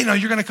say, okay, no,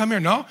 you're gonna come here.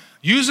 No,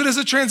 use it as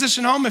a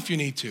transition home if you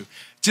need to.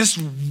 Just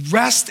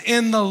rest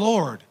in the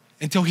Lord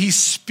until he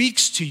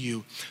speaks to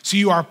you. So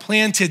you are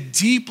planted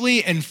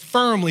deeply and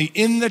firmly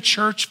in the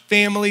church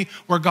family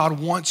where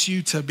God wants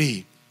you to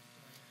be.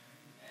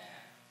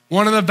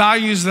 One of the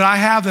values that I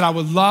have that I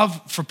would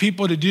love for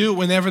people to do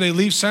whenever they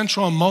leave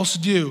Central, and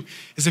most do,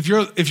 is if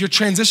you're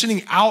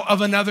transitioning out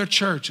of another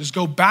church, is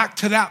go back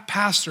to that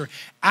pastor,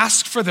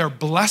 ask for their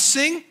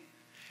blessing,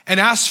 and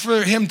ask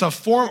for him to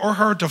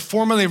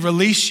formally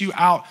release you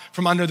out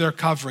from under their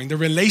covering. The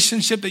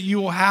relationship that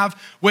you will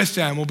have with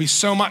them will be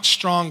so much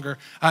stronger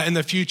in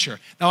the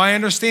future. Now, I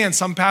understand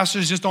some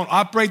pastors just don't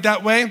operate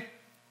that way.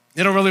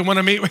 They don't really want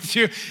to meet with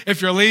you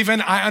if you're leaving.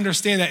 I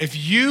understand that. If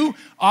you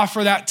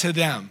offer that to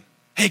them,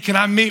 hey, can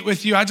I meet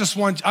with you? I just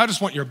want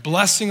your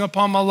blessing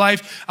upon my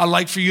life. I'd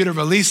like for you to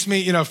release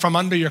me, from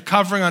under your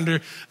covering,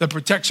 under the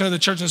protection of the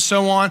church and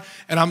so on.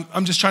 And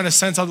I'm just trying to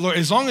sense out the Lord.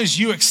 As long as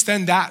you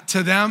extend that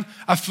to them,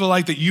 I feel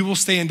like that you will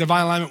stay in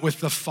divine alignment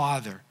with the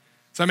Father.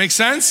 Does that make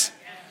sense?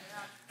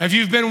 If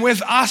you've been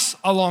with us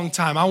a long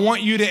time, I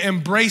want you to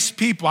embrace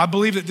people. I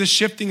believe that this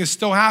shifting is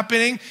still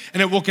happening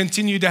and it will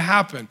continue to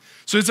happen.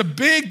 So it's a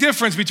big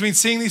difference between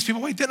seeing these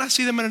people, wait, didn't I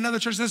see them in another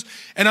church?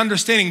 And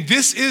understanding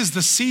this is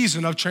the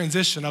season of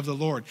transition of the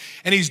Lord.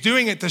 And he's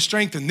doing it to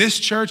strengthen this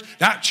church,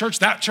 that church,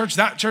 that church,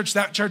 that church,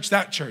 that church,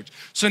 that church.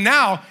 So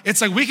now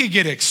it's like we could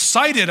get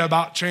excited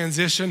about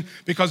transition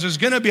because there's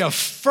gonna be a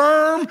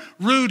firm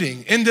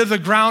rooting into the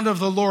ground of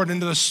the Lord,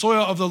 into the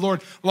soil of the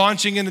Lord,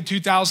 launching into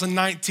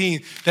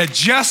 2019, that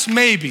just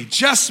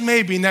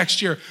maybe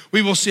next year,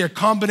 we will see a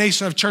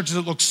combination of churches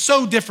that look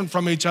so different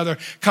from each other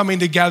coming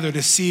together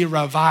to see a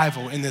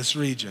revival in this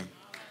region.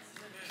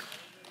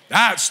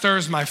 That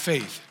stirs my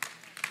faith.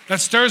 That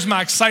stirs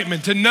my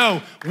excitement to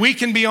know we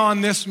can be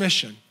on this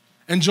mission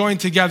and join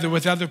together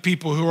with other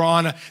people who are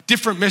on a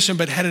different mission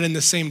but headed in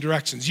the same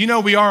directions. You know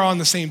we are on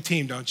the same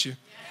team, don't you?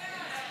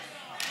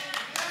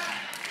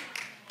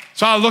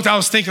 So I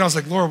was thinking,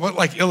 Lord, what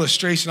like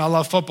illustration? I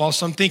love football.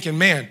 So I'm thinking,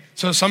 man,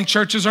 so some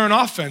churches are an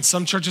offense,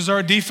 some churches are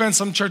a defense,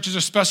 some churches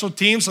are special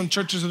teams, some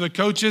churches are the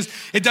coaches.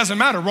 It doesn't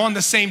matter, we're on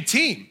the same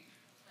team.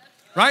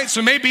 Right?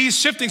 So maybe he's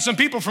shifting some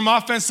people from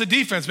offense to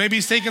defense. Maybe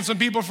he's taking some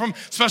people from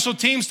special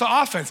teams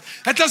to offense.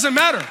 That doesn't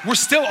matter. We're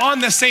still on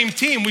the same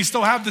team. We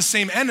still have the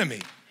same enemy.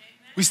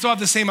 We still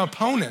have the same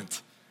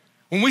opponent.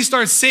 When we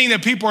start seeing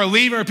that people are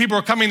leaving or people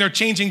are coming, they're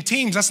changing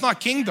teams, that's not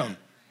kingdom.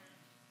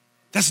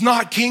 That's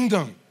not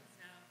kingdom.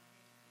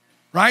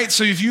 Right?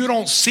 So if you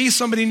don't see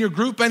somebody in your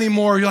group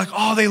anymore, you're like,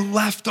 oh, they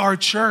left our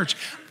church.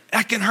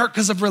 That can hurt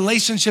because of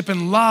relationship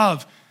and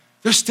love.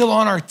 They're still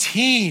on our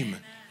team.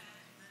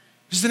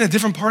 Just in a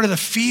different part of the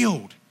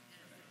field.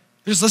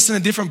 They're just listening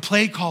to different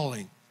play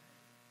calling.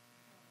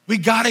 We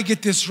gotta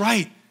get this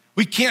right.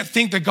 We can't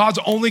think that God's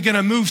only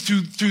gonna move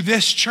through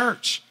this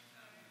church.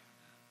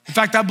 In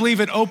fact, I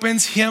believe it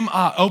opens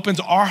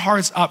our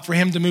hearts up for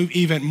him to move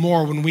even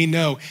more when we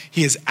know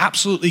he is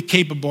absolutely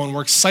capable and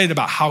we're excited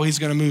about how he's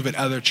gonna move at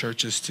other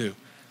churches too.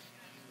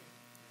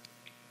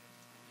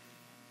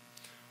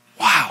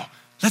 Wow,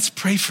 let's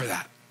pray for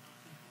that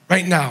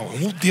right now, and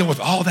we'll deal with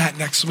all that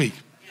next week.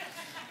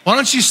 Why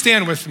don't you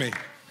stand with me?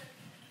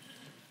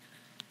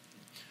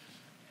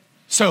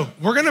 So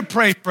we're gonna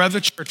pray for other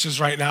churches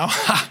right now.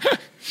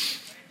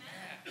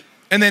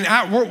 And then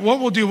what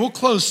we'll do, we'll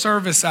close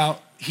service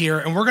out here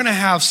and we're gonna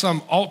have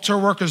some altar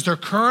workers, they're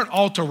current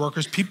altar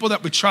workers, people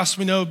that we trust,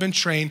 we know have been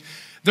trained.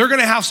 They're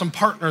gonna have some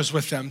partners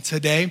with them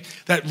today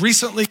that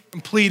recently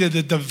completed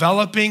the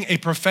Developing a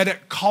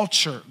Prophetic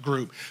Culture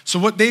group. So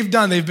what they've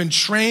done, they've been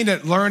trained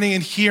at learning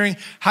and hearing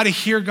how to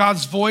hear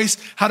God's voice,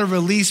 how to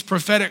release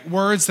prophetic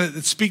words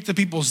that speak to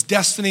people's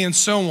destiny and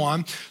so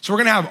on. So we're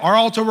gonna have our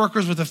altar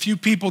workers with a few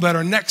people that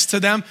are next to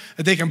them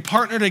that they can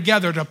partner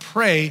together to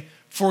pray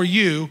for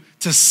you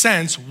to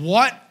sense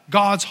what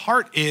God's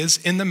heart is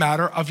in the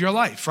matter of your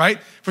life, right?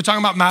 If we're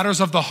talking about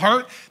matters of the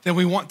heart, then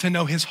we want to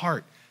know his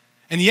heart.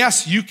 And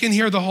yes, you can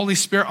hear the Holy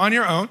Spirit on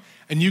your own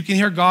and you can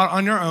hear God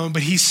on your own,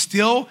 but he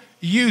still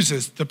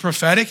uses the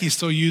prophetic. He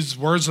still uses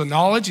words of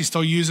knowledge. He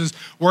still uses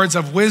words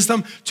of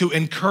wisdom to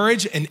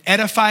encourage and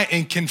edify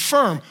and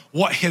confirm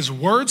what his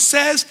word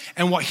says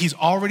and what he's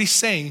already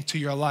saying to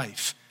your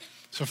life.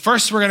 So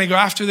first we're gonna go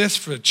after this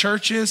for the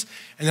churches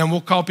and then we'll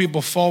call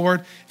people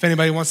forward if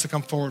anybody wants to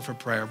come forward for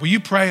prayer. Will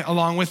you pray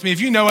along with me? If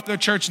you know other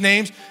church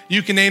names,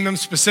 you can name them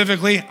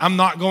specifically. I'm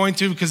not going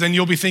to because then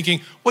you'll be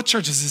thinking, what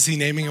churches is he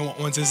naming and what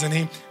ones isn't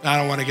he? I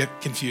don't wanna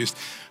get confused.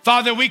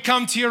 Father, we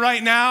come to you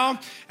right now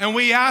and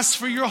we ask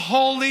for your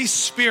Holy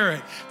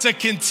Spirit to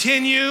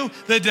continue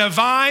the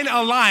divine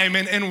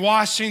alignment in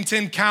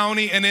Washington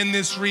County and in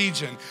this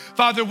region.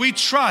 Father, we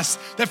trust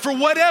that for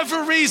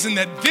whatever reason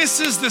that this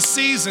is the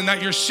season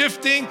that you're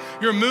shifting,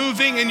 you're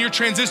moving, and you're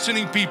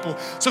transitioning people.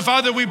 So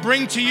Father, we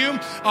bring to you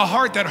a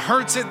heart that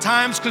hurts at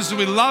times because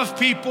we love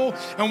people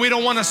and we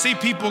don't want to see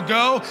people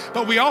go,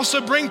 but we also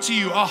bring to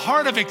you a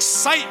heart of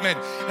excitement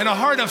and a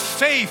heart of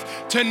faith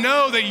to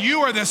know that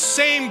you are the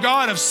same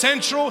God of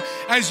Central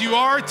as you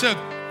are to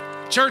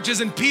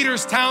churches in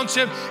Peters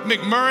Township,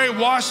 McMurray,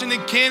 Washington,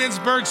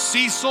 Cannonsburg,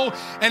 Cecil,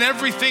 and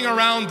everything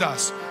around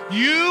us.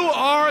 You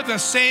are the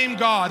same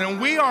God,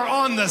 and we are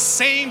on the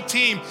same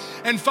team.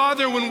 And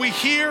Father, when we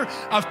hear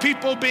of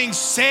people being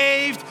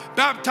saved,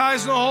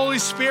 baptized in the Holy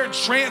Spirit,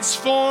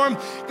 transformed,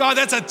 God,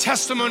 that's a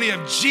testimony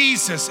of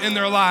Jesus in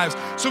their lives.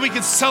 So we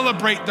can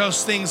celebrate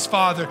those things,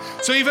 Father.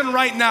 So even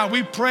right now,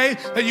 we pray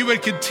that you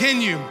would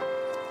continue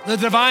the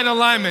divine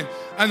alignment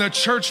and the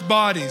church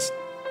bodies,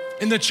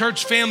 in the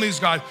church families,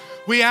 God.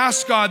 We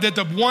ask, God, that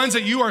the ones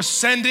that you are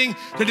sending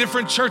to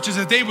different churches,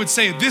 that they would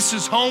say, this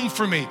is home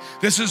for me.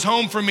 This is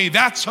home for me.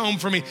 That's home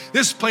for me.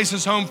 This place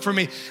is home for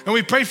me. And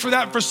we pray for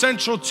that for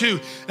Central too,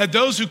 that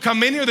those who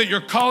come in here that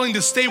you're calling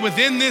to stay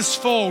within this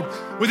fold,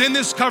 within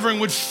this covering,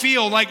 would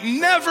feel like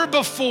never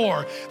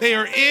before they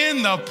are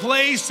in the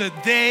place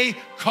that they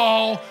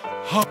call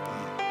home.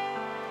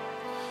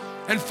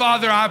 And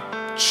Father, I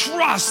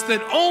trust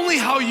that only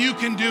how you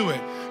can do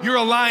it, you're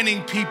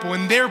aligning people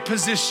in their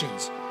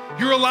positions.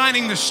 You're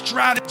aligning the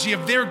strategy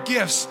of their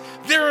gifts,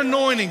 their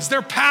anointings,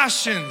 their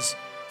passions,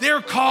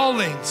 their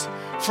callings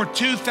for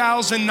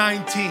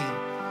 2019.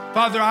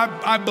 Father,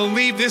 I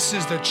believe this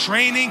is the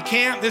training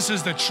camp. This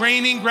is the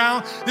training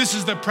ground. This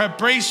is the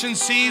preparation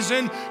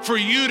season for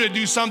you to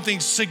do something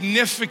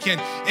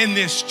significant in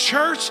this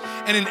church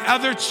and in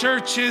other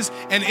churches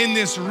and in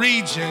this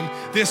region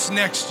this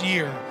next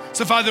year.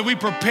 So, Father, we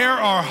prepare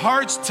our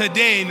hearts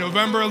today,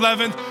 November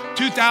 11th,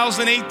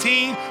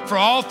 2018, for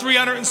all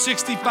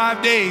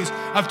 365 days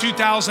of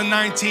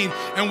 2019.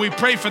 And we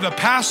pray for the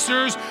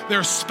pastors,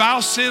 their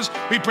spouses.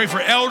 We pray for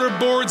elder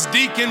boards,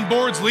 deacon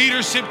boards,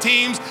 leadership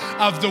teams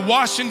of the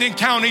Washington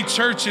County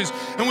churches.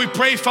 And we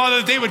pray, Father,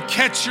 that they would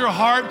catch your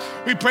heart.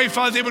 We pray,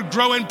 Father, they would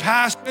grow in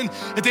passion,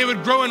 that they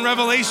would grow in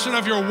revelation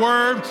of your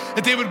word,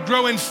 that they would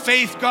grow in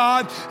faith,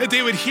 God, that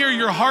they would hear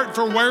your heart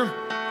for where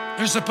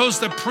they're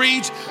supposed to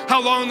preach,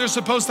 how long they're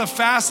supposed to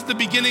fast at the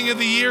beginning of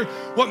the year,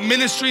 what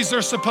ministries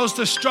they're supposed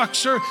to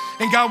structure.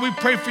 And God, we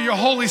pray for your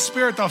Holy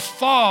Spirit to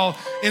fall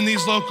in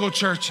these local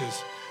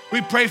churches.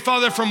 We pray,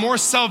 Father, for more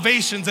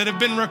salvations that have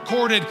been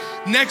recorded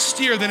next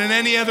year than in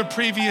any other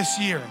previous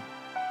year.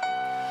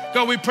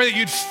 God, we pray that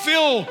you'd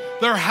fill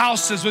their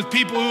houses with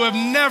people who have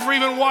never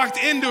even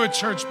walked into a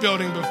church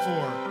building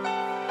before.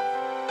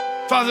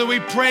 Father, we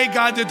pray,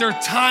 God, that their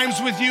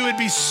times with you would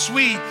be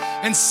sweet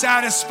and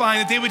satisfying,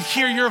 that they would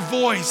hear your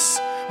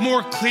voice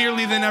more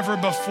clearly than ever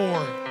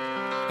before.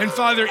 And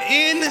Father,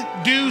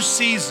 in due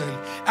season,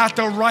 at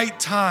the right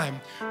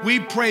time, we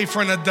pray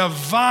for a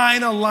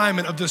divine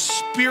alignment of the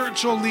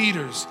spiritual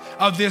leaders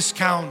of this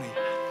county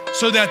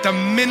so that the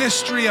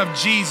ministry of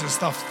Jesus,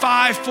 the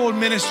fivefold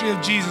ministry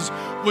of Jesus,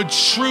 would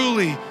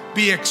truly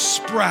be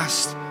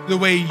expressed the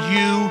way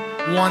you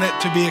want it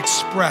to be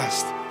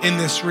expressed in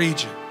this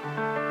region.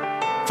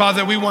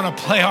 Father, we want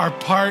to play our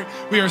part.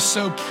 We are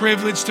so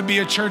privileged to be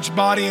a church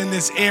body in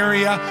this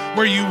area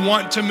where you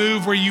want to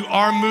move, where you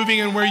are moving,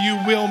 and where you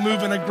will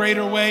move in a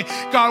greater way.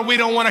 God, we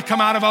don't want to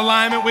come out of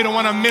alignment. We don't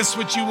want to miss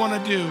what you want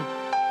to do.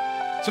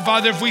 So,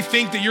 Father, if we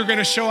think that you're going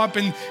to show up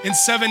in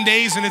 7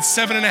 days and it's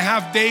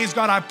 7.5 days,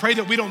 God, I pray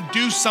that we don't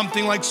do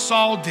something like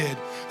Saul did.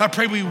 I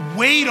pray we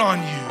wait on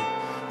you.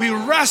 We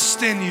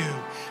rest in you.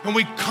 And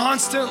we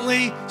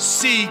constantly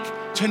seek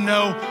to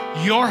know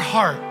your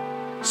heart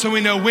so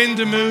we know when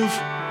to move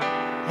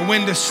and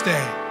when to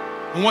stay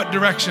and what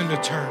direction to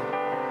turn.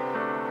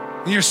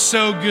 And you're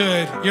so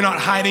good. You're not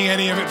hiding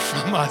any of it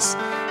from us.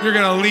 You're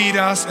going to lead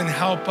us and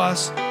help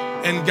us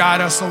and guide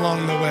us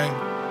along the way.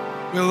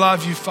 We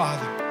love you,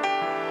 Father.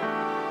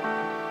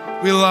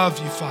 We love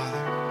you,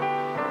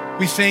 Father.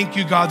 We thank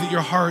you, God, that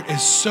your heart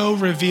is so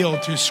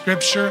revealed through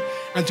Scripture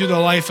and through the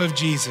life of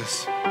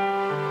Jesus.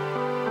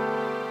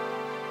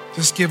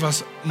 Just give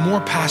us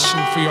more passion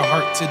for your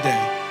heart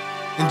today.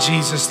 In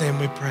Jesus' name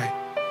we pray.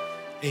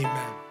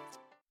 Amen.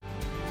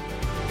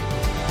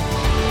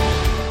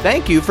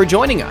 Thank you for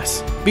joining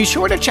us. Be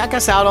sure to check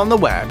us out on the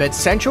web at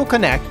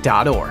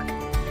centralconnect.org.